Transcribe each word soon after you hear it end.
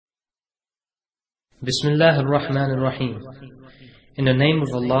Bismillah ar-Rahman ar-Rahim. In the name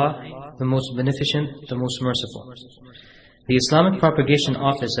of Allah, the most beneficent, the most merciful. The Islamic Propagation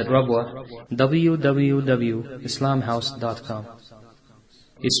Office at Rabwa, www.islamhouse.com,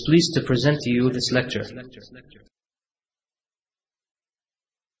 is pleased to present to you this lecture.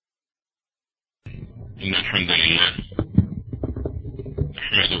 إن الحمد لله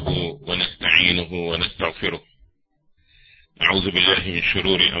نحمده ونستعينه ونستغفره نعوذ بالله من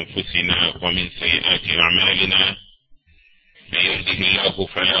شرور أنفسنا ومن سيئات أعمالنا من يهده الله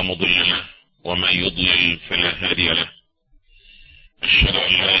فلا مضل له ومن يضلل فلا هادي له أشهد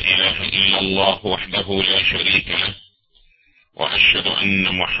أن لا إله إلا الله وحده لا شريك له وأشهد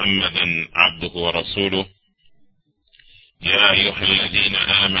أن محمدا عبده ورسوله يا أيها الذين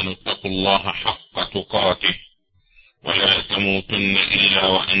آمنوا اتقوا الله حق تقاته ولا تموتن إلا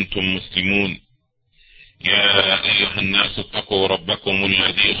وأنتم مسلمون يا أيها الناس اتقوا ربكم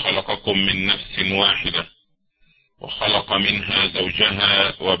الذي خلقكم من نفس واحدة وخلق منها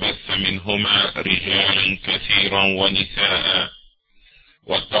زوجها وبث منهما رجالا كثيرا ونساء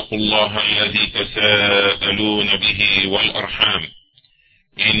واتقوا الله الذي تساءلون به والأرحام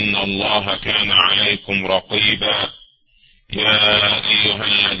إن الله كان عليكم رقيبا يا أيها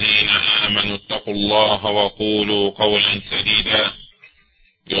الذين آمنوا اتقوا الله وقولوا قولا سديدا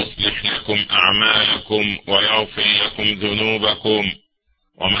يصلح لكم أعمالكم ويغفر لكم ذنوبكم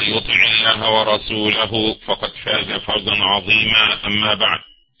ومن يطع الله ورسوله فقد فاز فوزا عظيما أما بعد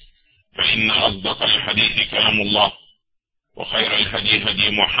فإن أصدق الحديث كلام الله وخير الهدي هدي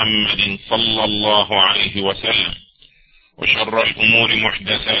محمد صلى الله عليه وسلم وشر الأمور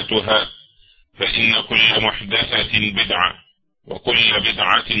محدثاتها فإن كل محدثة بدعة وكل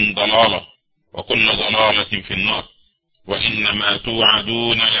بدعة ضلالة وكل ضلالة في النار وإنما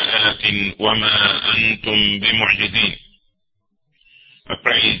توعدون لآت وما أنتم بمعجزين. I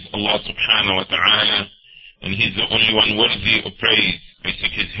praise Allah subhanahu wa ta'ala, and He is the only one worthy of praise. I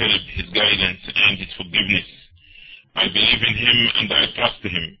seek His help, His guidance, and His forgiveness. I believe in Him and I trust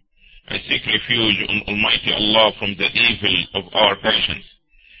Him. I seek refuge on Almighty Allah from the evil of our passions.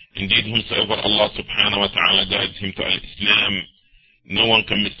 Indeed, whomsoever Allah subhanahu wa ta'ala guides him to Islam, no one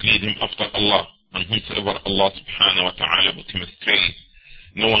can mislead him after Allah. And whomsoever Allah subhanahu wa ta'ala put him astray,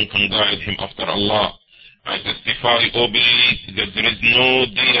 no one can guide him after Allah. I testify, O believe, that there is no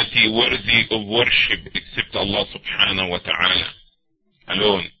deity worthy of worship except Allah subhanahu wa ta'ala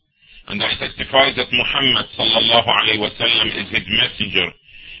alone. And I testify that Muhammad sallallahu alayhi wa sallam is his messenger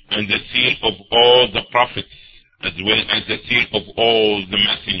and the seal of all the prophets, as well as the seal of all the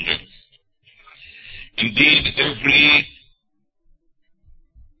messengers. Indeed, every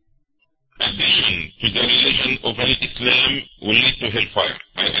addition to the religion of Islam will lead to hellfire.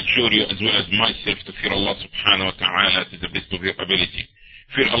 I assure you, as well as myself, to fear Allah subhanahu wa ta'ala to the best of your ability.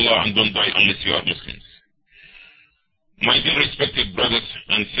 Fear Allah and don't die unless you are Muslims. My dear respected brothers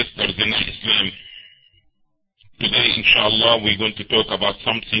and sisters in Islam, today, inshallah, we're going to talk about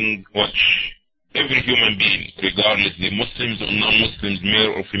something which every human being, regardless the Muslims or non-Muslims,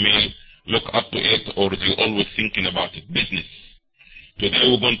 male or female, look up to it or they're always thinking about it, business. Today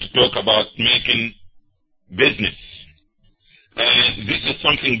we're going to talk about making business. And this is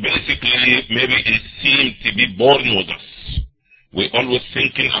something basically maybe it seems to be born with us. We're always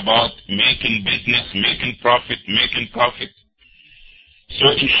thinking about making business, making profit. So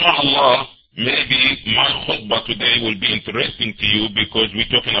inshallah, maybe my khutbah today will be interesting to you because we're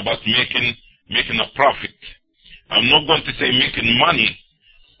talking about making a profit. I'm not going to say making money.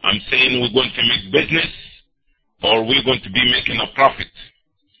 I'm saying we're going to make business or we're going to be making a profit.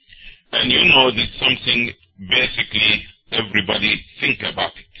 And you know that's something basically everybody think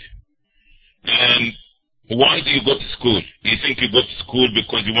about it. And why do you go to school? You think you go to school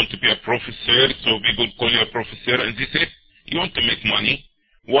because you want to be a professor, so people call you a professor and they say, you want to make money.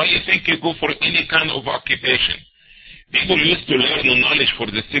 Why do you think you go for any kind of occupation? People used to learn the knowledge for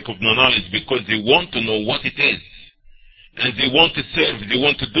the sake of the knowledge because they want to know what it is. And they want to serve, they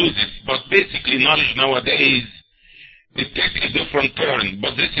want to do this. But basically knowledge nowadays, it takes a different turn.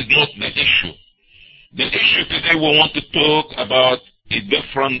 But this is not the issue. The issue today we want to talk about a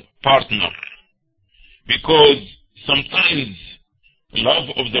different partner. Because sometimes love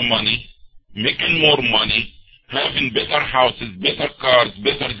of the money, making more money, having better houses, better cars,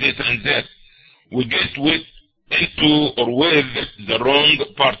 better this and that, we get into or with the wrong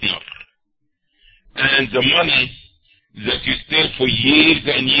partner. And the money that you stay for years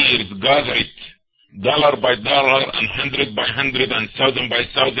and years, gather it, dollar by dollar and hundred by hundred and thousand by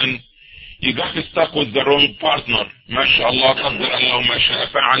thousand, you got stuck with the wrong partner. MashaAllah, qaddar Allah ma sha'a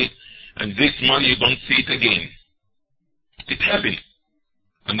fa'al, and this money you don't see it again. It happened.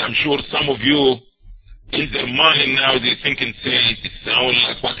 And I'm sure some of you in their mind now they think and say, it sounds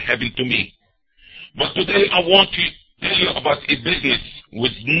like what happened to me. But today I want to tell you about a business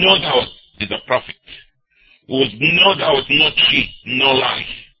with no doubt is a profit, with no doubt no cheat, no lie.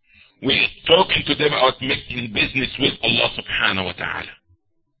 We're talking today about making business with Allah subhanahu wa ta'ala.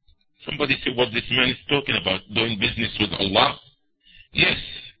 Somebody said what this man is talking about, doing business with Allah. Yes.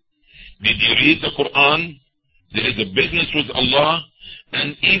 Did you read the Quran? There is a business with Allah,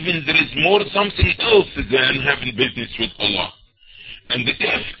 and even there is more something else than having business with Allah. And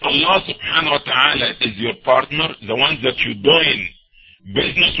if Allah subhanahu wa ta'ala is your partner, the one that you're doing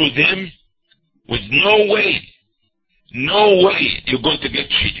business with him, with no way you're going to get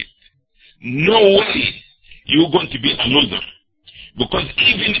cheated. No way you're going to be a loser. Because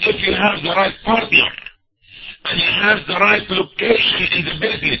even if you have the right partner, and you have the right location in the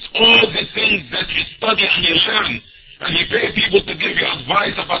business, all the things that you study and you learn, and you pay people to give you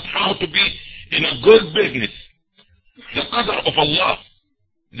advice about how to be in a good business, the qadr of Allah,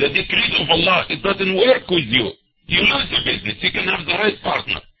 the decree of Allah, it doesn't work with you. You lose the business. You can have the right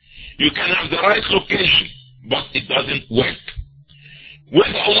partner. You can have the right location, but it doesn't work.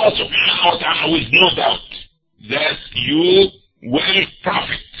 With Allah subhanahu wa ta'ala, with no doubt that you will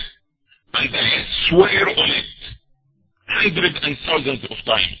profit. And I swear on it hundreds and thousands of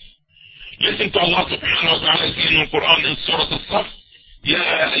times. Listen to Allah subhanahu wa ta'ala saying in the Quran in Surah As-Saf,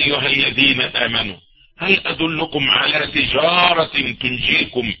 يا أيها الذين آمنوا هل أدلكم على تجارة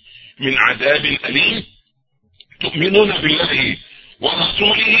تنجيكم من عذاب أليم تؤمنون بالله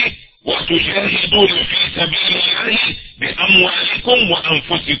ورسوله وتجاهدون في سبيل الله بأموالكم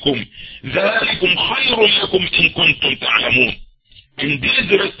وأنفسكم ذلكم خير لكم إن كنتم تعلمون. Indeed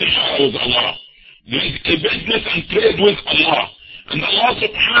there is tijara with Allah. There is a business and trade with Allah. And Allah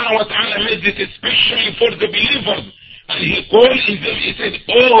subhanahu wa ta'ala made this especially for the believers. And He called in them, He said,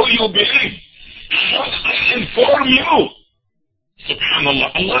 oh, you believe, shall I inform you?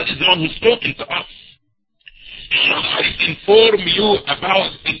 Subhanallah, Allah is the one who's talking to us. Shall I inform you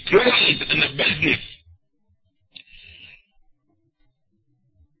about a trade and a business?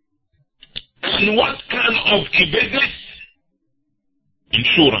 And what kind of a business?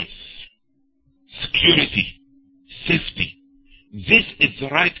 Insurance, security, safety. This is the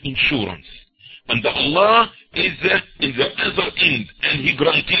right insurance. And Allah is in the other end, and He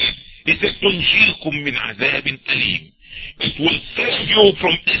granted. He said, تنجيكم من عذاب أليم. It will save you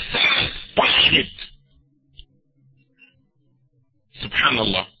from a sad punishment.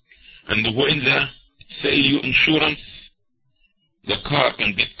 Subhanallah. And when they sell you insurance, the car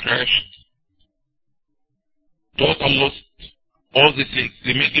can get crashed, total loss, all these things.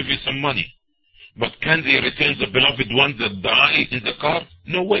 They may give you some money, but can they return the beloved ones that die in the car?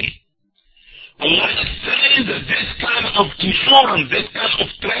 No way. Allah is saying that this kind of insurance, this kind of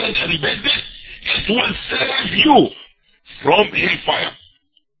trade and business, it will save you from hellfire.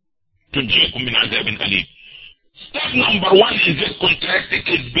 تنجيكم من عذاب أليم. Step number one in this contract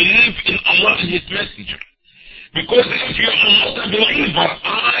is believe in Allah and His Messenger. Because if you are not a believer,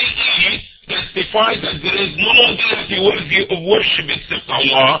 I testify that there is no deity worthy of worship except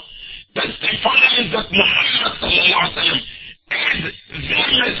Allah, testifying that Muhammad sallallahu alaihi wasallam is the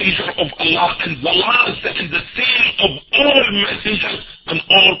messenger of Allah and the last and the seal of all messengers and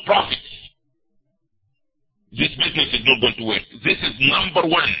all prophets. This business is not going to work. This is number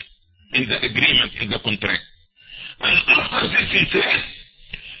one in the agreement, in the contract. And after this he says,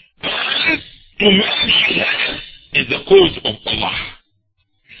 and to make jihad in the cause of Allah.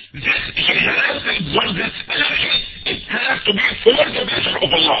 This jihad, this energy, it has to be for the pleasure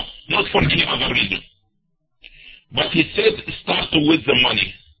of Allah, not for any other reason. But he said, start with the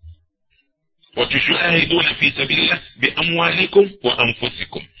money. وتجاهدون في سبيل الله بأموالكم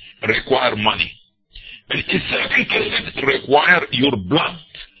وأنفسكم. Require money. And in second case, require your blood.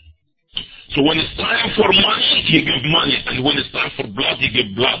 So when it's time for money, you give money. And when it's time for blood, you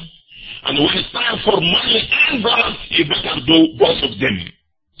give blood. And when it's time for money and blood, you better do both of them.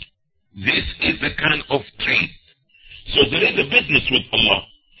 This is the kind of trade. So there is a business with Allah.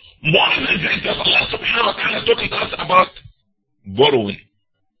 More than that, Allah subhanahu wa ta'ala talking to us about borrowing,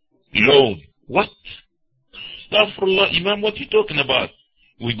 loan. What? Astaghfirullah, Imam, what are you talking about?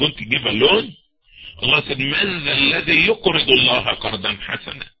 We're going to give a loan? Allah said, مَنْ ذَا الَّذِي يُقْرِضُ اللَّهَ قَرْضًا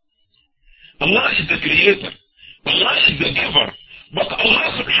حَسَنًا. Allah is the creator. Allah is the giver. But Allah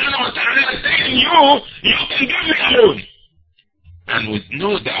subhanahu wa ta'ala is saying, you can give me a loan. And with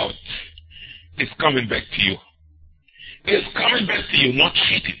no doubt, it's coming back to you. It's coming back to you, not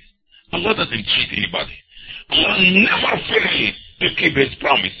cheating. Allah doesn't cheat anybody. Allah never fails to keep His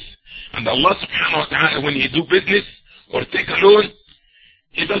promise. And Allah subhanahu wa ta'ala, when you do business or take a loan,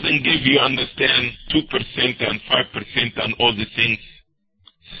 He doesn't give you, understand, 2% and 5% and all the things.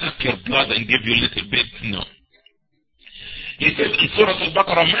 Suck your blood and give you a little bit. No. He says in Surah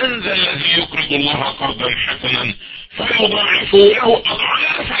Al-Baqarah, من ذا الذي يقرض الله قرضا حسنا فيضاعفه له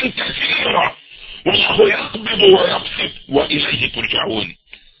أضعافا كثيرة والله يقبض ويبسط وإليه ترجعون.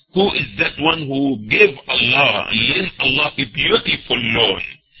 Who is that one who gave Allah, lent Allah a beautiful loan?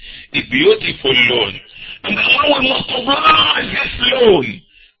 A beautiful loan. And Allah will multiply this loan.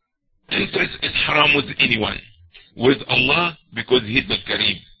 Interest is haram with anyone. With Allah, because He's the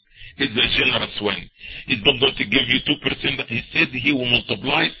Kareem. He's the generous one. He's not going to give you 2%. He said He will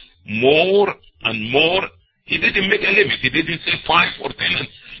multiply more and more. He didn't make a limit. He didn't say 5 or 10.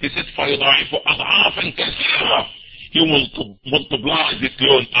 He said فَيُضَاعِفُ أَضْعَافًا كَثِيرًا. He will multiply this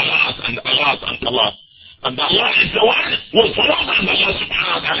loan a lot and a lot and a lot. And Allah is the one who will follow and Allah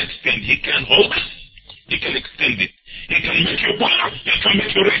subhanahu wa ta'ala extend. He can hold it. He can extend it. He can make you poor. He can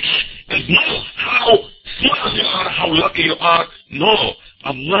make you rich. There's no how smart you are, how lucky you are. No.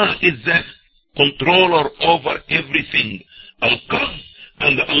 Allah is the controller over everything. Al-Qadr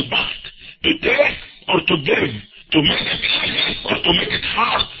and Al-Bast. To take or to give. To make it easy or to make it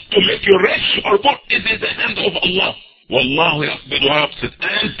hard. To make you rich or poor. It is the hand of Allah. Wallahu yaqbid wa yabsit.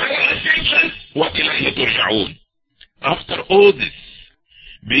 And pay attention. وَإِلَيْهِ تُرْجَعُونَ. After all this,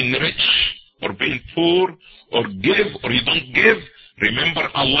 being rich or being poor or give or you don't give, remember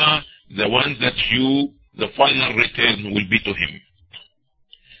Allah, the one that the final return will be to Him.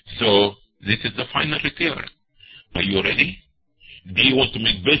 So, this is the final return. Are you ready? Do you want to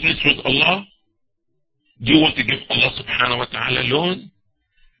make business with Allah? Do you want to give Allah subhanahu wa ta'ala loan?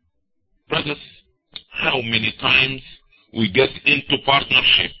 Brothers, how many times we get into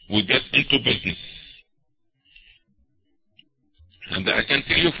partnership, we get into business? And I can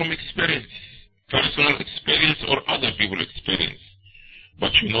tell you from experience, personal experience or other people's experience.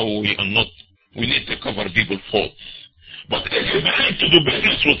 But you know, we need to cover people's faults. But if you're going to do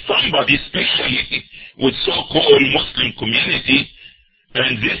business with somebody, especially with so-called Muslim community,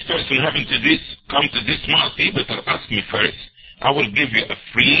 and this person having to come to this mosque, you better ask me first. I will give you a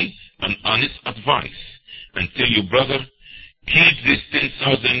free and honest advice and tell you, brother, keep this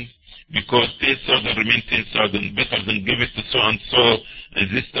 10,000 because 10,000 remain 10,000. Better than give it to so and so,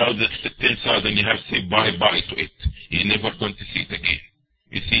 and this 10,000 you have to say bye-bye to it. You're never going to see it again.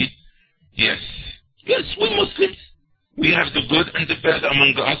 You see? Yes. Yes, we Muslims. We have the good and the bad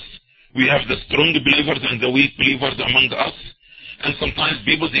among us. We have the strong believers and the weak believers among us. And sometimes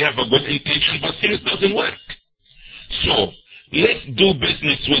people, they have a good intention, but still it doesn't work. So, let's do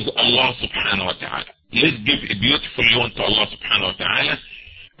business with Allah subhanahu wa ta'ala. Let's give a beautiful loan to Allah subhanahu wa ta'ala.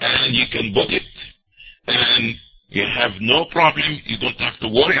 And you can book it. And you have no problem. You don't have to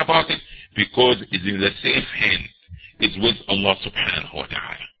worry about it because it's in the safe hand. It's with Allah subhanahu wa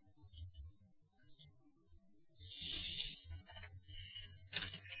ta'ala.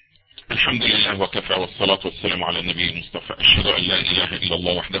 الحمد لله وكفى والصلاة والسلام على النبي المصطفى أشهد أن لا إله إلا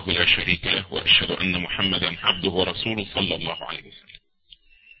الله وحده لا شريك له وأشهد أن محمدا عبده ورسوله صلى الله عليه وسلم.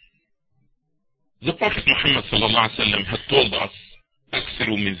 The Prophet Muhammad صلى الله عليه وسلم had told us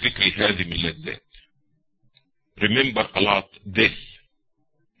أكثروا من ذكر هذه اللذات. Remember a lot this.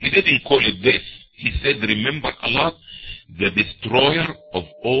 He didn't call it this. He said remember a lot the destroyer of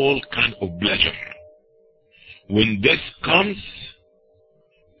all kind of pleasure. When this comes,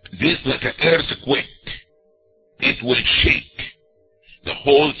 this like an earthquake. It will shake the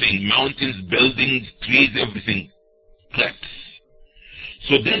whole thing, mountains, buildings, trees, everything collapse.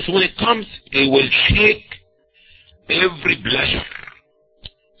 So this, when it comes, it will shake every pleasure.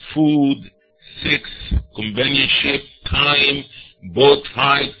 Food, sex, companionship, time, boat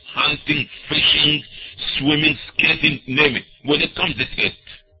ride, hunting, fishing, swimming, skating, name it. When it comes, it's it.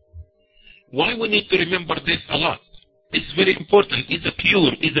 Why we need to remember this a lot? It's very important. It's a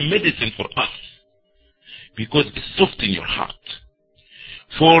cure. It's a medicine for us. Because it softens your heart.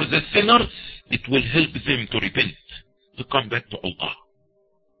 For the sinners, it will help them to repent, to come back to Allah.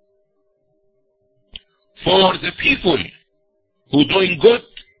 For the people who are doing good,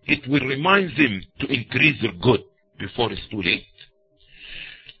 it will remind them to increase their good before it's too late.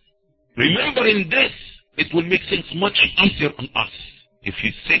 Remembering this, it will make things much easier on us. If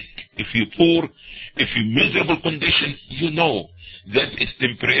you're sick, if you're poor, if you're in miserable condition, you know that it's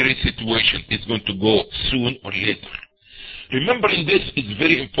temporary situation. It's going to go soon or later. Remembering this is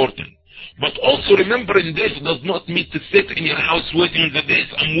very important. But also remembering this does not mean to sit in your house waiting the days.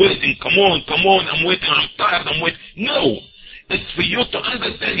 I'm waiting, come on, I'm waiting, I'm tired, I'm waiting. No. It's for you to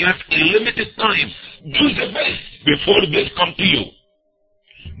understand you have a limited time. Do the best before this come to you.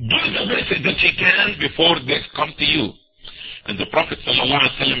 Do the best that you can before this come to you. And the Prophet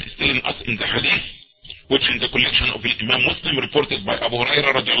ﷺ is telling us in the hadith, which in the collection of Imam Muslim reported by Abu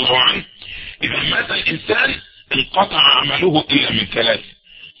Hurairah radiallahu anhu, إذا مات الإنسان انقطع عمله إلا من ثلاث: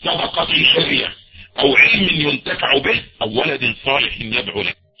 صدقة جارية أو علم ينتفع به أو ولد صالح يدعو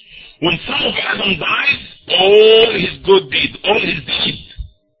له. When son of Adam dies, all his good deeds, all his deeds,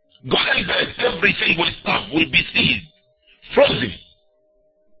 good and bad, everything will stop, will be seized, frozen.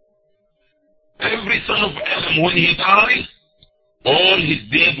 Every son of Adam, when he dies, all his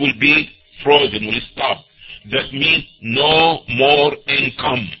deeds will be frozen, will stop. That means no more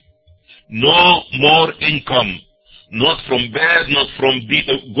income. No more income. Not from bad, not from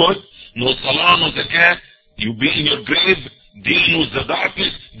good, no salah, no zakat. You be in your grave, dealing with the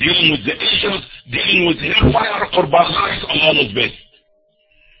darkness, dealing with the angels, dealing with hellfire or paradise, Allah knows best.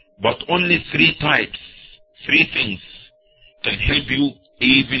 But only three types, three things can help you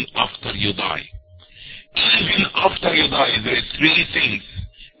even after you die. Even after you die, there are three things.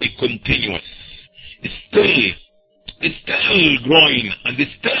 It's continuous. It's still growing and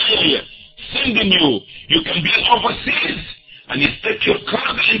it's still sending you. You can be overseas and you stick your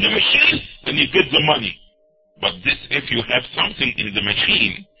card in the machine and you get the money. But this, if you have something in the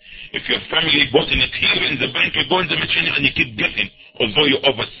machine, if your family bought in it here in the bank, you go in the machine and you keep getting, although you're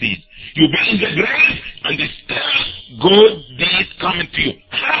overseas. You be in the grave and there's still good deeds coming to you.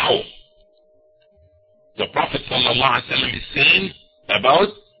 How? The Prophet ﷺ is saying about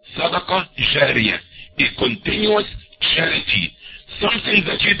sadaqah jariyah, a continuous charity. Something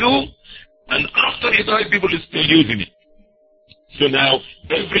that you do and after you die people are still using it. So now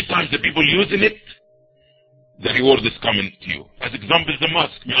every time the people using it, the reward is coming to you. As example, the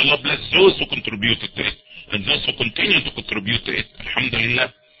mosque. May Allah bless those who contributed to it and those who continue to contribute to it. Alhamdulillah.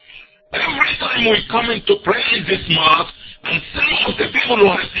 Every time we come in to pray in this mosque, and some of the people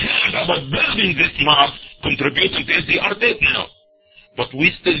who have heard about building this mosque, contributing to it, they are dead now. But we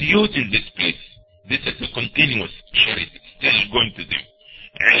still using this place. This is a continuous charity, still going to them.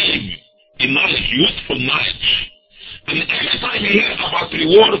 Ilm, knowledge, useful knowledge. And every time you hear about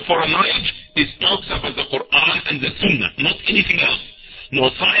reward for a knowledge, it talks about the Quran and the Sunnah, not anything else. No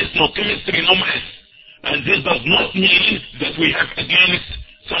science, no chemistry, no math. And this does not mean that we have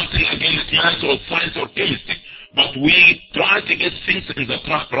something against math or science or chemistry. But we try to get things in the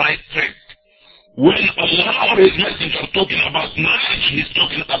right track. When Allah or His Messenger are talking about knowledge, He's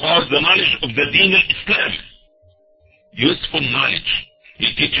talking about the knowledge of the Deen al-Islam. Useful knowledge.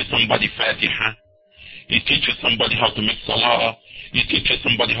 He teaches somebody Fatiha. He teaches somebody how to make salah. He teaches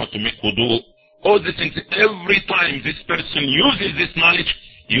somebody how to make wudu. All these things. Every time this person uses this knowledge,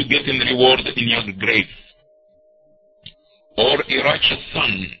 you get in reward in your grave. Or a righteous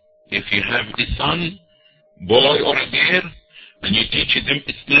son. If you have a son, boy or a girl, and you teach them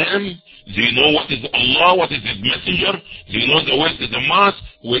Islam, they know what is Allah, what is His Messenger, they know the way to the mosque.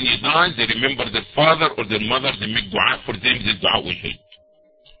 When you die, they remember their father or their mother, they make dua for them, this dua will help.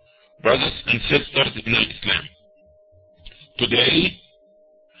 Brothers and sisters in Islam, today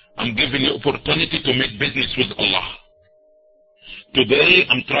I'm giving you opportunity to make business with Allah. Today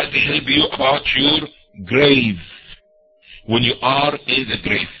I'm trying to help you about your grave, when you are in the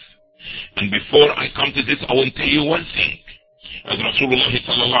grave. And before I come to this, I want to tell you one thing. As Rasulullah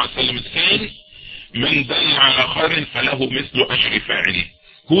sallallahu alaihi wasallam is saying, "Man dalla ala khairin falahu mislu ajri fa'ili."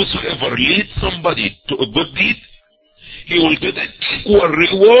 Whosoever leads somebody to a good deed, he will get an equal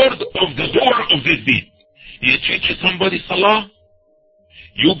reward of the doer of this deed. You teach somebody salah,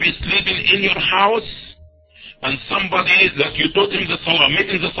 you be sleeping in your house, and somebody that you taught him the salah,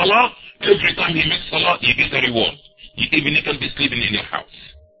 making the salah, every time he makes salah, you get a reward. Even he can be sleeping in your house.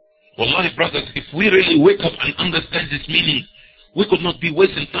 Wallahi, brothers, if we really wake up and understand this meaning, we could not be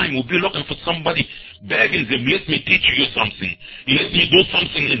wasting time. We'll be looking for somebody, begging them, let me teach you something. Let me do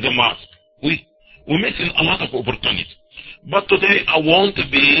something in the mosque. We're missing a lot of opportunities. But today I want to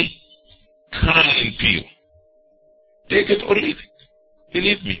be kind to you. Take it or leave it.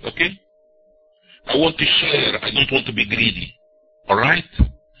 Believe me, okay? I want to share. I don't want to be greedy. Alright?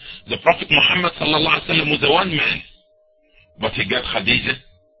 The Prophet Muhammad sallallahu alaihi wasallam was the one man. But he got Khadijah.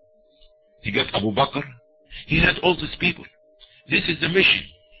 He got Abu Bakr. He had all these people. This is the mission.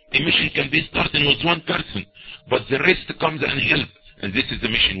 A mission can be starting with one person, but the rest comes and help. And this is the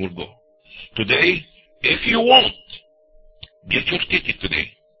mission will go. Today, if you want, get your ticket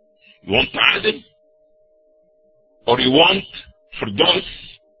today. You want Ta'adil? Or you want Firdaus?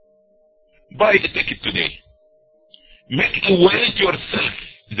 Buy the ticket today. Make a way to yourself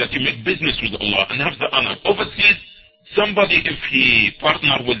that you make business with Allah and have the honor. Overseas, somebody, if he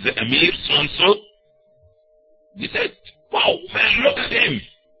partner with the Amir, so-and-so, he said, wow, man, look at him.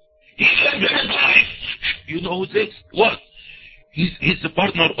 He lived his life. You know who this? What? he's the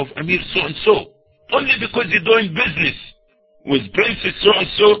partner of Amir so-and-so. Only because you're doing business with Princess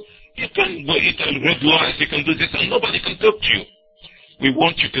so-and-so, you can go eat a red rice, you can do this, and nobody can talk to you. We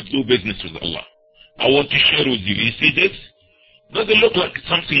want you to do business with Allah. I want to share with you. You see this? Does it look like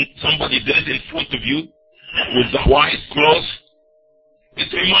something somebody did in front of you with the white cloth? It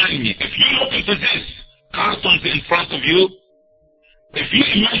reminds me, if you look into this cartons in front of you, if you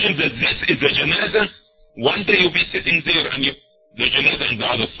imagine that this is a janazah, one day you'll be sitting there and the janazah on the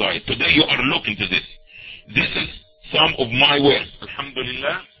other side. Today you are looking to this. This is some of my work,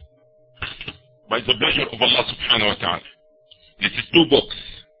 alhamdulillah, by the pleasure of Allah subhanahu wa ta'ala. This is 2 books.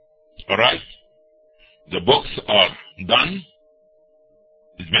 Alright? The books are done.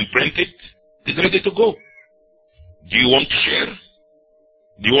 It's been printed. It's ready to go. Do you want to share?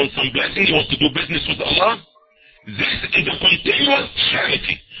 Do you want some blessing? You want to do business with Allah? This is a continuous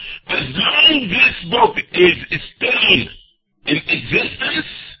charity. As long as this book is still in existence,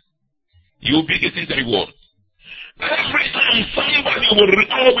 you'll be getting the reward. Every time somebody will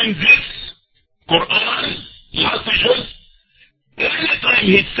open this Quran, last juz, anytime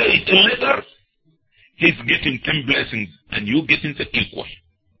he says a letter, he's getting 10 blessings and you getting the equal.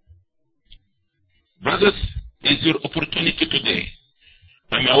 Brothers, it's your opportunity today.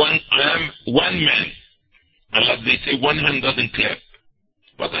 I am one man. And like they say, one hand doesn't clap.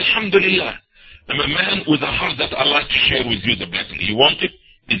 But alhamdulillah, I'm a man with a heart that I like to share with you the blessing. You want it?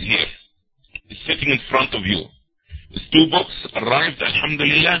 It's here. It's sitting in front of you. It's 2 books arrived,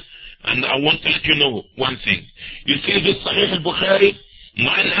 alhamdulillah. And I want to let you know one thing. You see this Sahih al-Bukhari,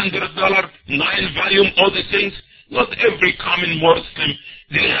 $900, 9 volume, all these things. Not every common Muslim,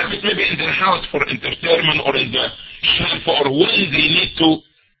 they have it maybe in their house for entertainment or in the shelf, or when they need to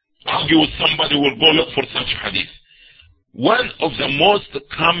argue with somebody will go look for such hadith. One of the most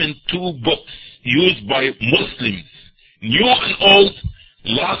common 2 books used by Muslims, new and old,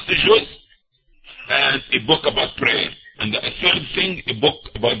 last juz, and a book about prayer. And the 3rd thing, a book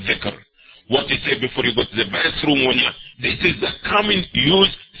about zikr. What you say before you go to the bathroom when you... This is the common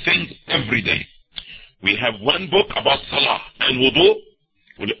used thing every day. We have one book about salah and wudu,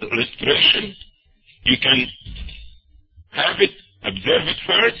 restoration. You can have it, observe it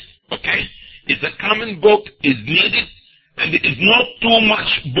first, okay? It's a common book, is needed, and there is not too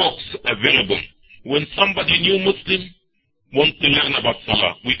much books available. When somebody new Muslim wants to learn about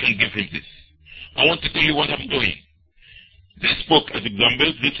salah, we can give him this. I want to tell you what I'm doing. This book, as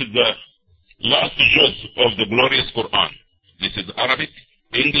example, this is the last juz of the glorious Quran. This is Arabic,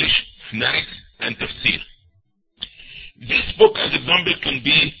 English, phonetics, and tafsir. This book, as example, can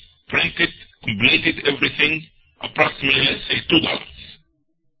be printed, completed, everything, approximately, let's say, $2.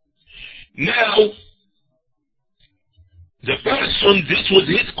 Now, the person, this was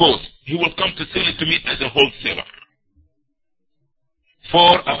his cost. He will come to sell it to me as a wholesaler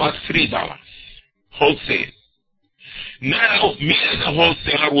for about $3, wholesale. Now, me as a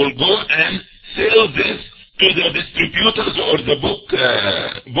wholesaler will go and sell this to the distributors or the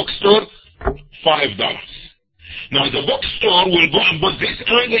bookstore, $5. Now, the bookstore will go and put this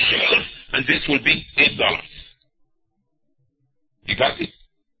on the shelf, and this will be $8. You got it?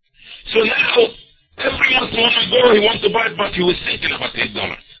 So now, every month when I go, he wants to buy it, but he was thinking about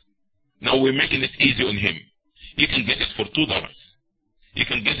 $8. Now we're making it easy on him. You can get it for $2. You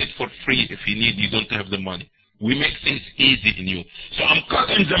can get it for free if you need, you don't have the money. We make things easy in you. So I'm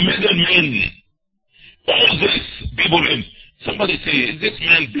cutting the middleman. All this people in. Somebody say, is this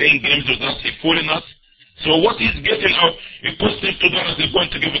man playing games with us? He fooling us? So what he's getting out, he puts him $2, he's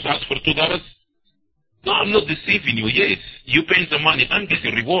going to give it us for $2? No, I'm not deceiving you. Yes, you pay the money. I'm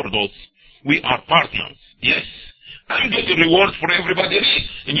getting reward also. We are partners. Yes. I'm getting reward for everybody else.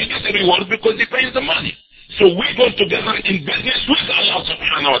 And you get a reward because he pays the money. So we go together in business with Allah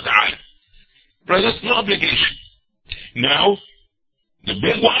subhanahu wa ta'ala. Brothers, no obligation. Now, the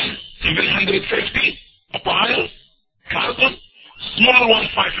big one, $750, a pile, carton, small one,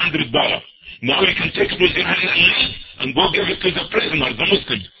 $500. Now you can take it with your hand and go give it to the prisoners, the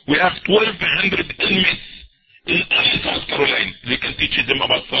Muslims. We have 1,200 inmates in South Carolina. They can teach them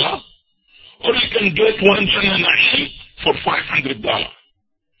about Salah. Or you can get one Jannah Na'im for $500.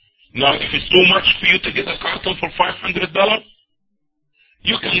 Now, if it's too much for you to get a carton for $500,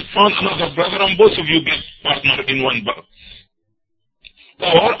 you can find another brother and both of you get partner in one box.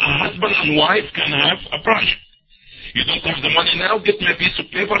 Or a husband and wife can have a project. You don't have the money now, get me a piece of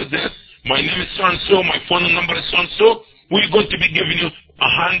paper that my name is so-and-so, my phone number is so-and-so. We're going to be giving you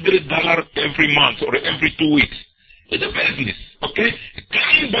 $100 every month or every 2 weeks. It's a business, okay? A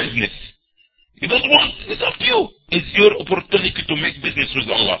clean business. You don't want, it's up to you. It's your opportunity to make business with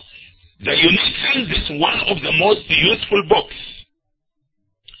Allah. The unique thing is one of the most useful books.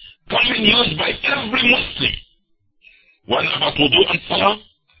 often used by every Muslim. One about wudu and salah,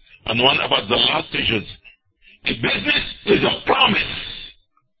 and one about the last juz. A business is a promise.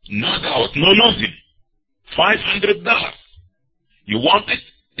 No doubt, no losing. $500. You want it?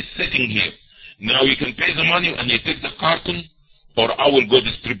 It's sitting here. Now you can pay the money and you take the carton, or I will go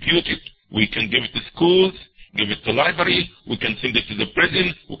distribute it. We can give it to schools, give it to library, we can send it to the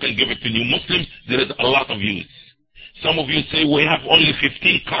prison, we can give it to new Muslims. There is a lot of use. Some of you say we have only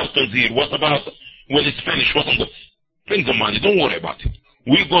 15 cartons here. What about when it's finished? What about? Bring the money, don't worry about it.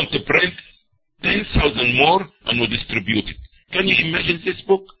 We're going to print 10,000 more and we'll distribute it. Can you imagine this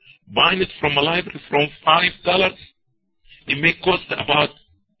book? Buying it from a library from $5, it may cost about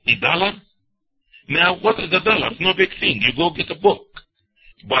 $1. Now, what is $1? It's no big thing. You go get a book.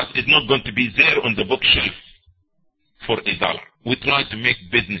 But it's not going to be there on the bookshelf for $1. We try to make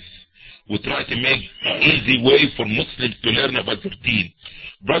business. We try to make an easy way for Muslims to learn about their deen.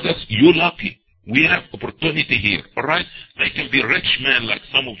 Brothers, you're lucky. We have opportunity here, alright? I can be a rich man like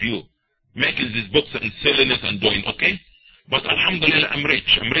some of you, making these books and selling it and doing, okay? But alhamdulillah, I'm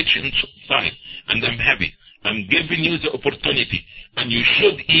rich inside, and I'm happy. I'm giving you the opportunity, and you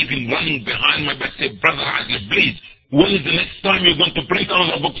should even running behind my back say, Brother Adil, please, when is the next time you're going to print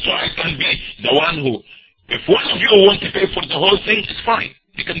another book so I can be the one who, if one of you want to pay for the whole thing, it's fine,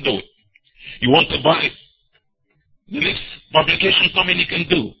 you can do it. You want to buy the next publication coming, you can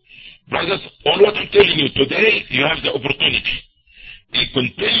do. Brothers, all what I'm telling you today, you have the opportunity. A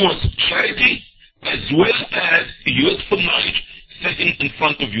continuous charity as well as useful knowledge sitting in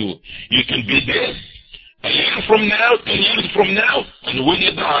front of you. You can be there a year from now, 10 years from now, and when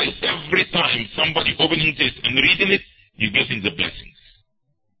you die, every time somebody opening this and reading it, you're getting the blessings.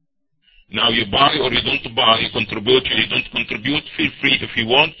 Now you buy or you don't buy, you contribute or you don't contribute, feel free if you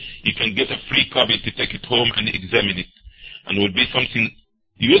want. You can get a free copy to take it home and examine it. And it will be something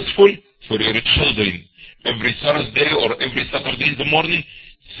useful for your children. Every Thursday or every Saturday in the morning,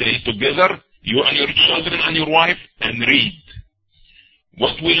 say together, you and your children and your wife, and read.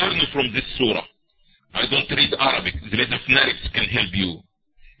 What we learn from this surah. I don't read Arabic. There is a phonetics can help you.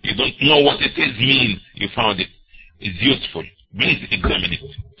 You don't know what it is mean. You found it. It's useful. Please examine it.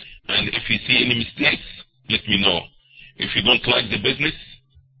 And if you see any mistakes, let me know. If you don't like the business,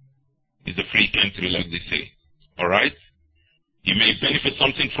 it's a free country like they say. Alright? You may benefit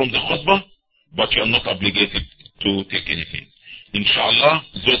something from the khutbah, but you are not obligated to take anything. Inshallah,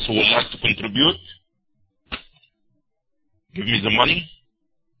 those who would like to contribute, give me the money,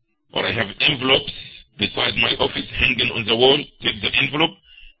 or I have envelopes beside my office hanging on the wall. Take the envelope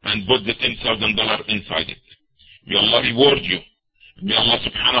and put the $10,000 inside it. May Allah reward you. May Allah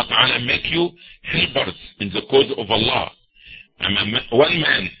subhanahu wa ta'ala make you helpers in the cause of Allah. I'm one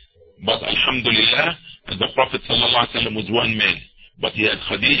man, but alhamdulillah, the Prophet sallallahu alaihi wasallam was one man. But he had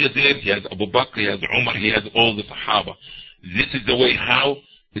Khadija there, he had Abu Bakr, he had Umar, he had all the Sahaba. This is the way how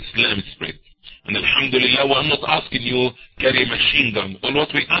Islam spread. And alhamdulillah, we're not asking you carry a machine gun. All what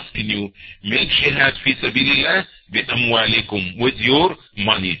we're asking you, make jihad fi sabilillah bi amwalikum, with your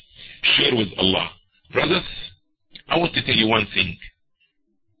money. Share with Allah. Brothers, I want to tell you one thing.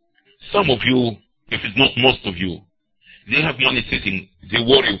 Some of you, if it's not most of you, they have money sitting, they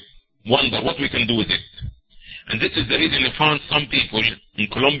worry, wonder what we can do with it. And this is the reason I found some people in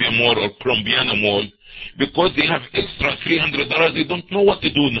Columbia Mall or Columbiana Mall, because they have extra $300, they don't know what to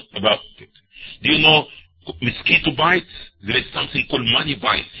do about it. Do you know mosquito bites? There is something called money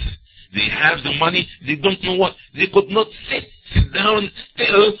bites. They have the money, they don't know what. They could not sit down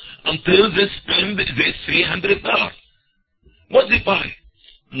still until they spend this $300. What they buy?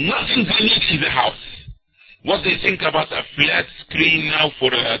 Nothing they need in the house. What they think about a flat screen now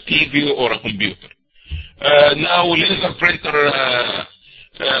for a TV or a computer. Now laser printer,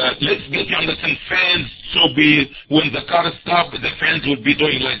 let's get you understand fans, so be when the car stops, the fans will be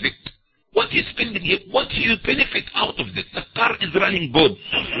doing like this. What is spending here? What do you benefit out of this? The car is running good.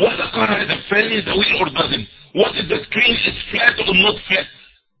 What the car has a fan in the wheel or doesn't? What if the screen is flat or not flat?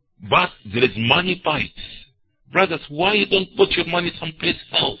 But there is money bites. Brothers, why you don't put your money someplace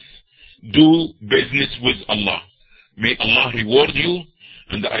else? Do business with Allah. May Allah reward you.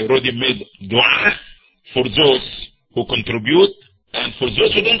 And I already made dua for those who contribute. And for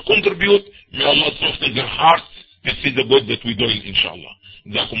those who don't contribute, may Allah soften their hearts and see the good that we're doing, inshallah.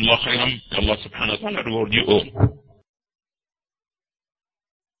 Jazakumullah khairan. Allah subhanahu wa ta'ala reward you all.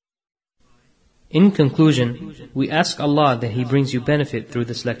 In conclusion, we ask Allah that He brings you benefit through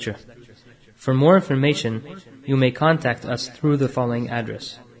this lecture. For more information, you may contact us through the following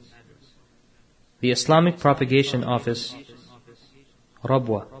address. The Islamic Propagation Office,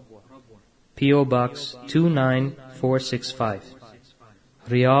 Rabwa, P.O. Box 29465,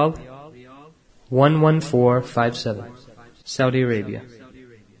 Riyadh, 11457, Saudi Arabia.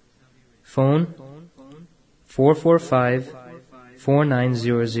 Phone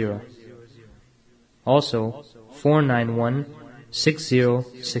 445-4900. Also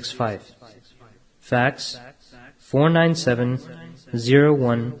 491-6065. Fax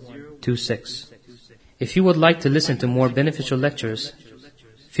 497-0126. If you would like to listen to more beneficial lectures,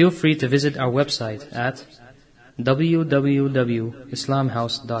 feel free to visit our website at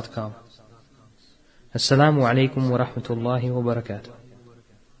www.islamhouse.com. Assalamu alaikum wa rahmatullahi wa barakatuh.